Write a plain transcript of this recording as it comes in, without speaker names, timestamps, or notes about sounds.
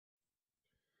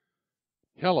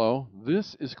Hello,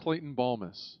 this is Clayton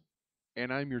Balmus,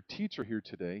 and I'm your teacher here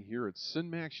today here at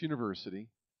SynMax University.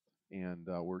 And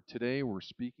we're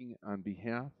speaking on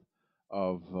behalf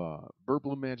of Bert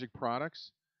Blue Magic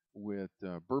Products with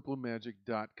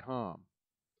BertBlueMagic.com.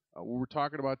 What we're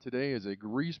talking about today is a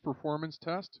grease performance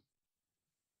test,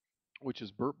 which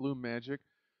is Bert Blue Magic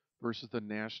versus the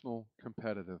national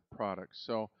competitive product.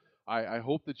 So I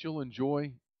hope that you'll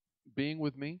enjoy being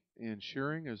with me and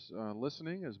sharing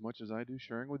listening as much as I do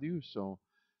sharing with you. So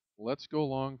let's go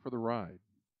along for the ride.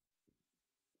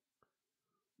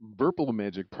 Burple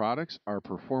Magic products are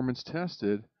performance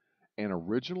tested and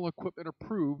original equipment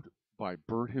approved by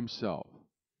Bert himself.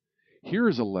 Here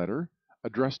is a letter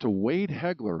addressed to Wade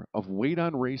Hegler of Wade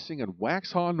on Racing in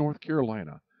Waxhaw, North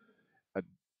Carolina, uh,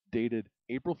 dated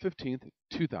April 15th,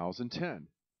 2010.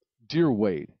 Dear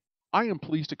Wade, I am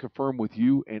pleased to confirm with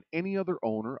you and any other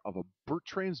owner of a Bert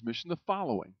transmission the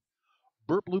following.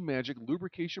 Bert Blue Magic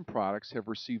lubrication products have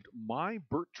received my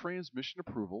Bert transmission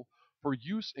approval for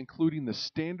use including the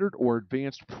standard or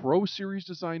advanced Pro Series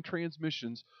design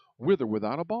transmissions with or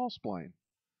without a ball spline.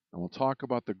 And we'll talk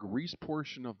about the grease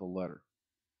portion of the letter.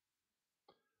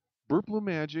 Bert Blue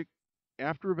Magic,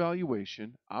 after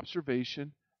evaluation,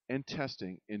 observation, and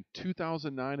testing in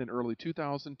 2009 and early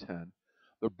 2010,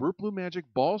 the Bert Blue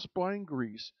Magic ball spline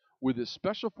grease with its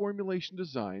special formulation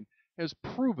design has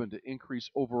proven to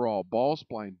increase overall ball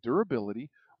spline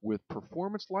durability with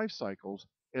performance life cycles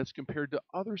as compared to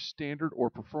other standard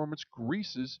or performance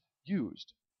greases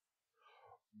used.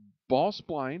 Ball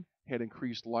spline had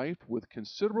increased life with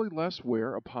considerably less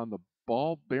wear upon the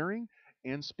ball bearing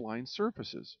and spline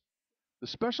surfaces. The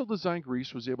special design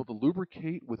grease was able to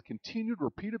lubricate with continued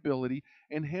repeatability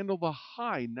and handle the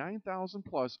high 9,000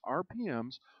 plus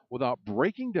RPMs without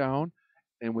breaking down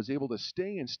and was able to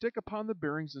stay and stick upon the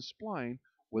bearings and spline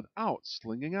without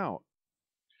slinging out.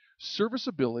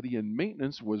 Serviceability and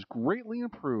maintenance was greatly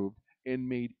improved and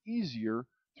made easier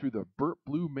through the Bert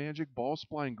Blue Magic Ball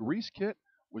Spline Grease Kit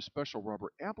with special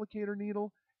rubber applicator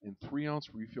needle and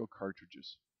 3-ounce refill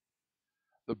cartridges.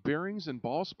 The bearings and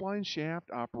ball spline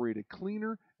shaft operated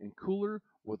cleaner and cooler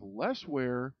with less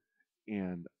wear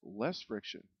and less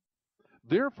friction.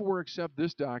 Therefore, accept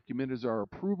this document as our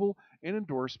approval and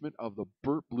endorsement of the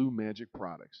Bert Blue Magic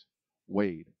products.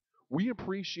 Wade, we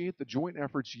appreciate the joint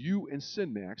efforts you and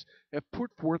SynMax have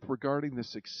put forth regarding the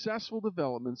successful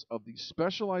developments of these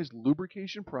specialized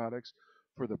lubrication products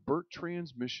for the Bert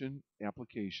transmission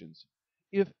applications.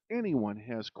 If anyone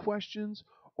has questions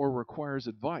or requires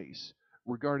advice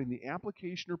regarding the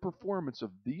application or performance of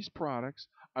these products,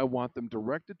 I want them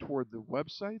directed toward the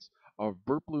websites of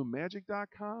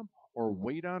BertBlueMagic.com or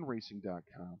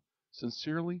WadeOnRacing.com.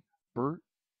 Sincerely, Bert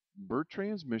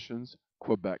Transmissions,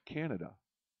 Quebec, Canada.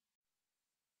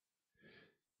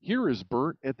 Here is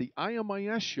Bert at the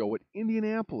IMIS show at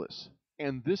Indianapolis,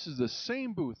 and this is the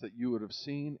same booth that you would have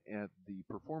seen at the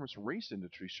Performance Race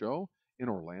Industry show in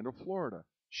Orlando, Florida,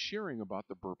 sharing about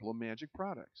the Bert Blue Magic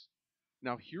products.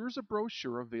 Now here's a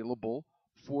brochure available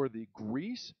for the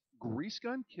grease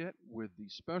gun kit with the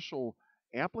special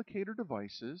applicator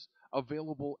devices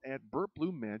available at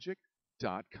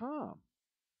BertBlueMagic.com.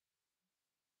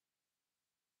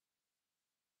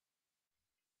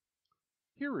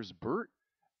 Here is Bert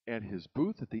at his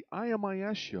booth at the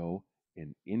IMIS show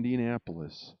in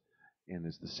Indianapolis, and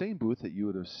is the same booth that you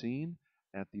would have seen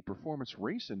at the Performance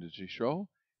Race Industry show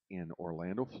in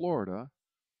Orlando, Florida,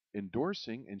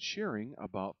 endorsing and sharing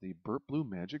about the Bert Blue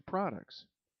Magic products.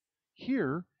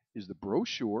 Here is the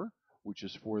brochure, which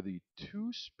is for the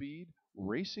 2-speed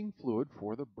racing fluid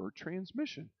for the Bert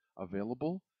transmission,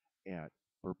 available at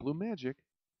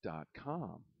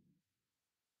BertBlueMagic.com.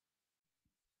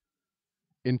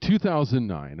 In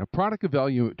 2009, a product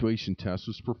evaluation test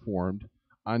was performed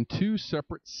on 2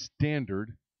 separate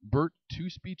standard Bert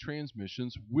 2-speed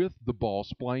transmissions with the ball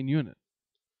spline unit.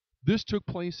 This took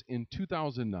place in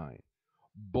 2009.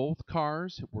 Both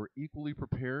cars were equally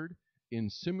prepared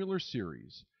in similar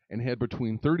series and had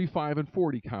between 35 and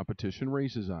 40 competition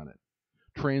races on it.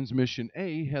 Transmission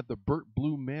A had the Bert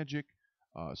Blue Magic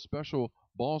special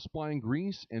ball spline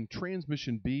grease, and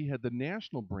Transmission B had the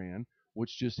national brand,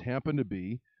 which just happened to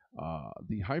be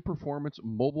the High Performance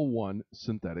Mobile 1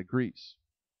 synthetic grease.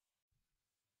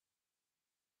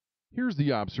 Here's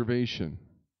the observation,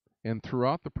 and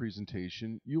throughout the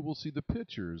presentation you will see the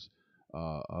pictures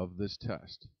of this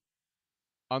test.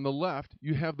 On the left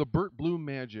you have the Bert Blue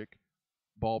Magic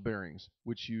ball bearings,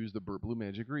 which use the Bert Blue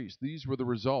Magic grease. These were the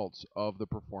results of the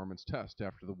performance test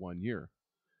after the 1 year.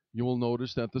 You will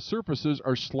notice that the surfaces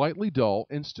are slightly dull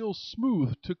and still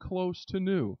smooth to close to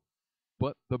new,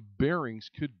 but the bearings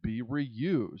could be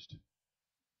reused.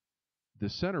 The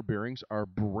center bearings are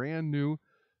brand new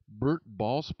Bert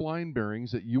ball spline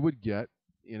bearings that you would get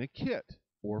in a kit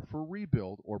or for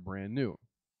rebuild or brand new.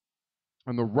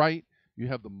 On the right, you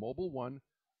have the Mobile One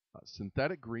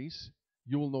synthetic grease.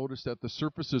 You will notice that the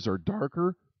surfaces are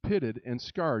darker, pitted, and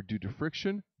scarred due to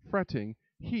friction, fretting,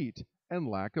 heat, and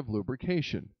lack of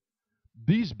lubrication.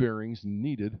 These bearings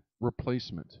needed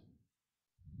replacement.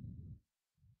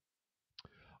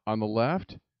 On the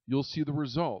left, you'll see the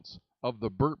results of the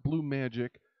Bert Blue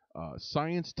Magic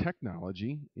science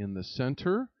technology. In the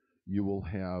center, you will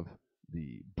have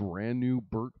the brand new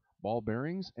Bert ball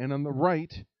bearings, and on the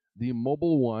right, the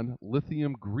Mobile One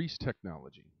lithium grease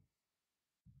technology.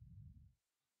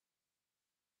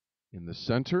 In the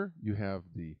center, you have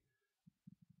the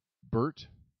Bert.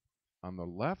 On the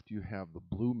left, you have the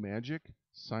Blue Magic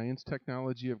science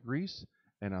technology of grease,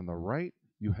 and on the right,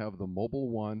 you have the Mobile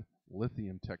One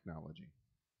lithium technology.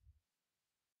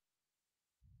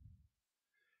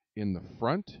 In the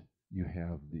front, you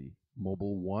have the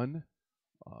Mobile One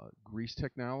grease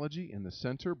technology. In the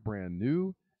center, brand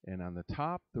new, and on the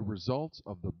top, the results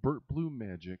of the Bert Blue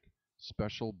Magic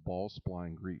special ball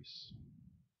spline grease.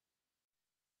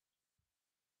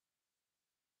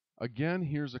 Again,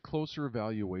 here's a closer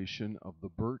evaluation of the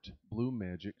Bert Blue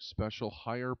Magic special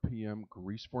high RPM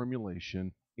grease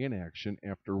formulation in action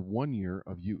after 1 year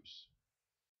of use.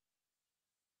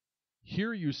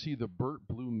 Here you see the Bert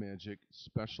Blue Magic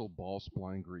special ball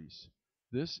spline grease.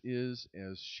 This is,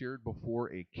 as shared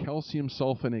before, a calcium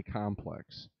sulfonate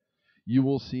complex. You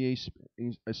will see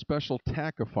a special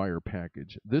tackifier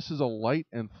package. This is a light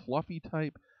and fluffy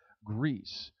type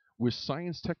grease with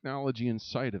science technology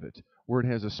inside of it, where it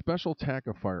has a special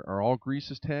tackifier. Are all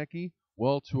greases tacky?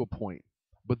 Well, to a point.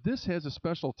 But this has a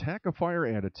special tackifier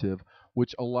additive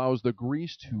which allows the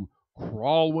grease to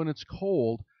crawl when it's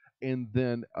cold and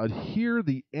then adhere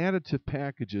the additive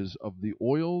packages of the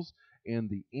oils and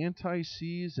the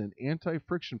anti-seize and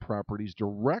anti-friction properties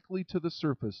directly to the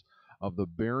surface of the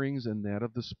bearings and that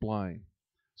of the spline.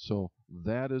 So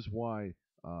that is why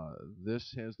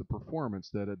this has the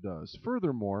performance that it does.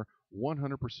 Furthermore,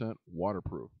 100%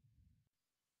 waterproof.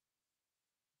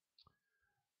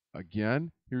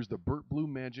 Again, here's the Bert Blue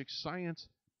Magic Science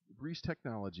grease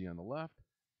technology on the left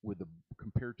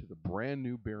compared to the brand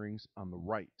new bearings on the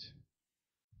right.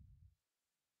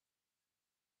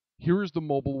 Here is the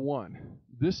Mobile One.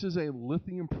 This is a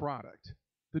lithium product.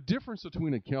 The difference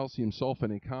between a calcium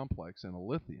sulfonate complex and a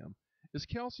lithium is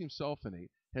calcium sulfonate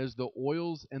has the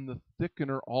oils and the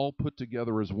thickener all put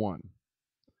together as one.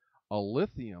 A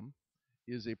lithium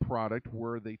is a product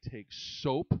where they take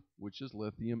soap, which is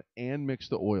lithium, and mix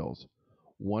the oils.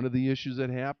 One of the issues that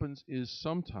happens is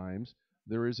sometimes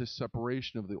there is a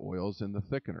separation of the oils and the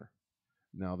thickener.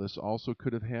 Now, this also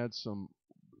could have had some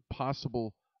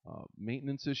possible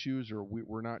maintenance issues, or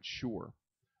we're not sure.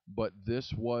 But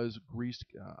this was greased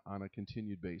on a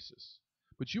continued basis.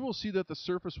 But you will see that the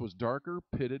surface was darker,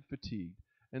 pitted, fatigued,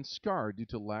 and scarred due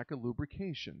to lack of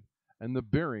lubrication, and the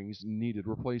bearings needed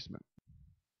replacement.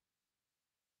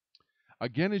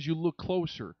 Again, as you look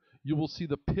closer, you will see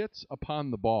the pits upon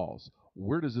the balls.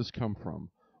 Where does this come from?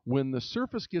 When the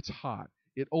surface gets hot,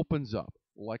 it opens up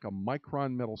like a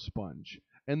micron metal sponge.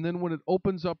 And then when it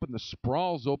opens up and the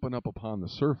sprawls open up upon the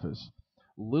surface,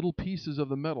 little pieces of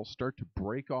the metal start to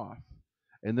break off.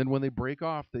 And then when they break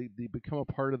off, they become a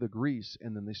part of the grease,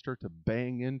 and then they start to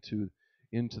bang into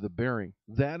the bearing.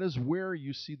 That is where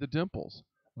you see the dimples.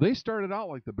 They started out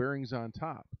like the bearings on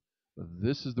top.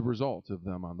 This is the result of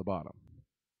them on the bottom.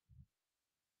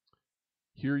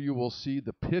 Here you will see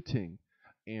the pitting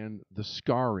and the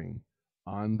scarring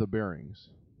on the bearings.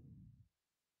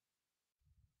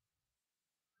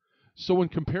 So in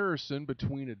comparison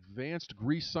between advanced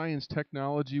grease science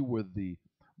technology with the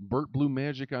Bert Blue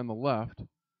Magic on the left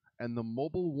and the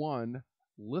Mobile One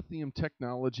lithium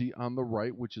technology on the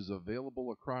right, which is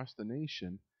available across the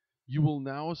nation, you will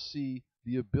now see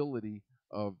the ability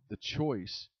of the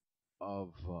choice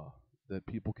of that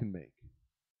people can make.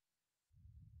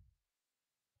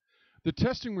 The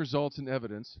testing results and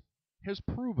evidence has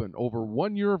proven over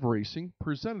 1 year of racing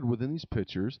presented within these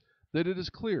pictures that it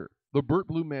is clear the Bert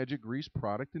Blue Magic grease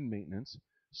product and maintenance,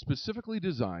 specifically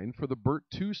designed for the Bert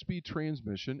 2-speed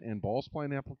transmission and ball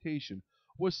spline application,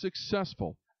 was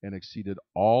successful and exceeded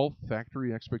all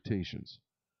factory expectations.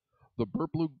 The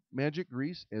Bert Blue Magic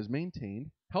grease, as maintained,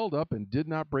 held up and did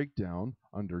not break down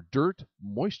under dirt,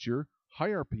 moisture, high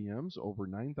RPMs over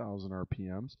 9,000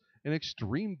 RPMs, and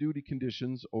extreme duty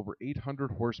conditions over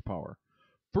 800 horsepower,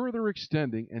 further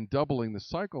extending and doubling the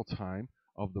cycle time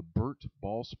of the Bert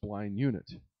ball spline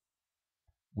unit,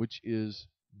 which is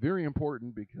Very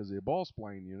important because a ball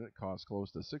spline unit costs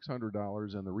close to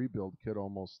 $600 and the rebuild kit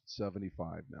almost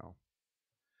 $75 now.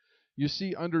 You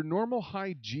see, under normal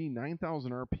high G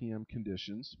 9,000 RPM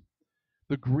conditions,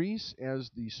 the grease as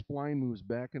the spline moves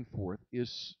back and forth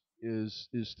is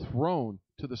thrown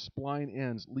to the spline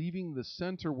ends, leaving the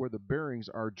center where the bearings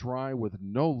are dry with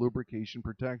no lubrication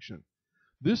protection.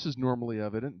 This is normally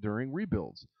evident during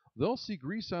rebuilds. They'll see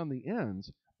grease on the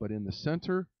ends, but in the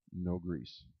center, no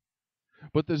grease.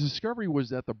 But the discovery was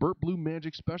that the Bert Blue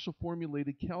Magic special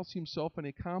formulated calcium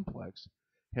sulfonate complex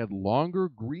had longer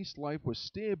grease life with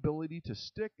stability to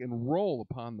stick and roll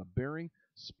upon the bearing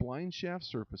spline shaft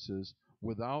surfaces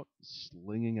without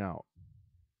slinging out.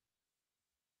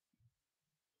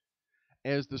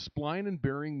 As the spline and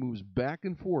bearing moves back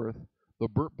and forth, the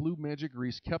Bert Blue Magic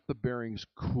grease kept the bearings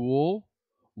cool,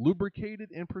 lubricated,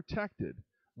 and protected.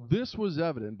 This was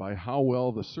evident by how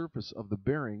well the surface of the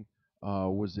bearing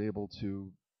was able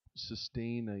to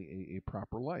sustain a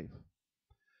proper life.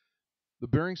 The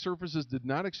bearing surfaces did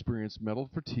not experience metal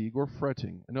fatigue or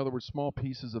fretting. In other words, small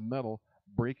pieces of metal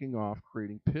breaking off,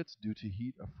 creating pits due to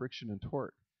heat of friction and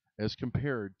torque, as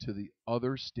compared to the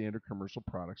other standard commercial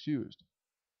products used.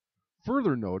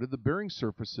 Further noted, the bearing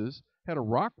surfaces had a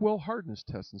Rockwell hardness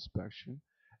test inspection,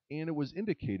 and it was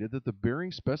indicated that the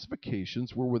bearing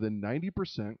specifications were within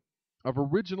 90% of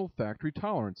original factory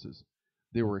tolerances.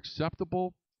 They were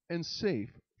acceptable and safe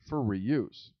for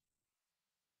reuse.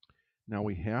 Now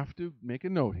we have to make a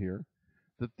note here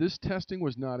that this testing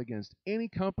was not against any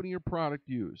company or product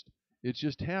used. It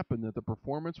just happened that the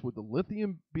performance with the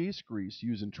lithium-based grease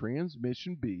used in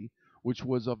Transmission B, which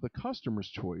was of the customer's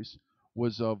choice,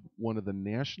 was of one of the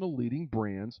national leading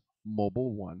brands,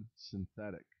 Mobil 1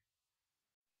 Synthetic.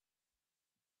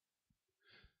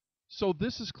 So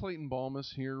this is Clayton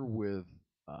Balmas here with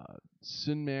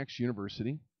SynMax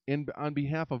University. And on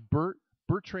behalf of Bert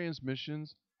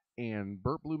Transmissions, and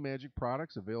Bert Blue Magic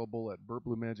products available at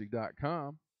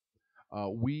bertbluemagic.com,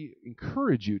 we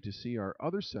encourage you to see our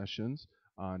other sessions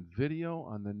on video,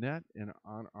 on the net, and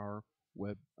on our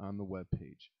the web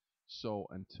page. So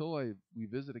until we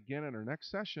visit again in our next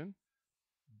session,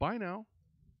 bye now.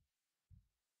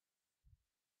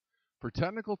 For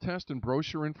technical test and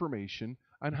brochure information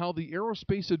on how the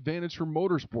Aerospace Advantage for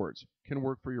Motorsports can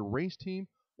work for your race team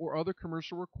or other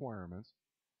commercial requirements,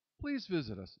 please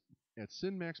visit us at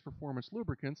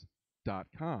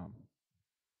synmaxperformancelubricants.com.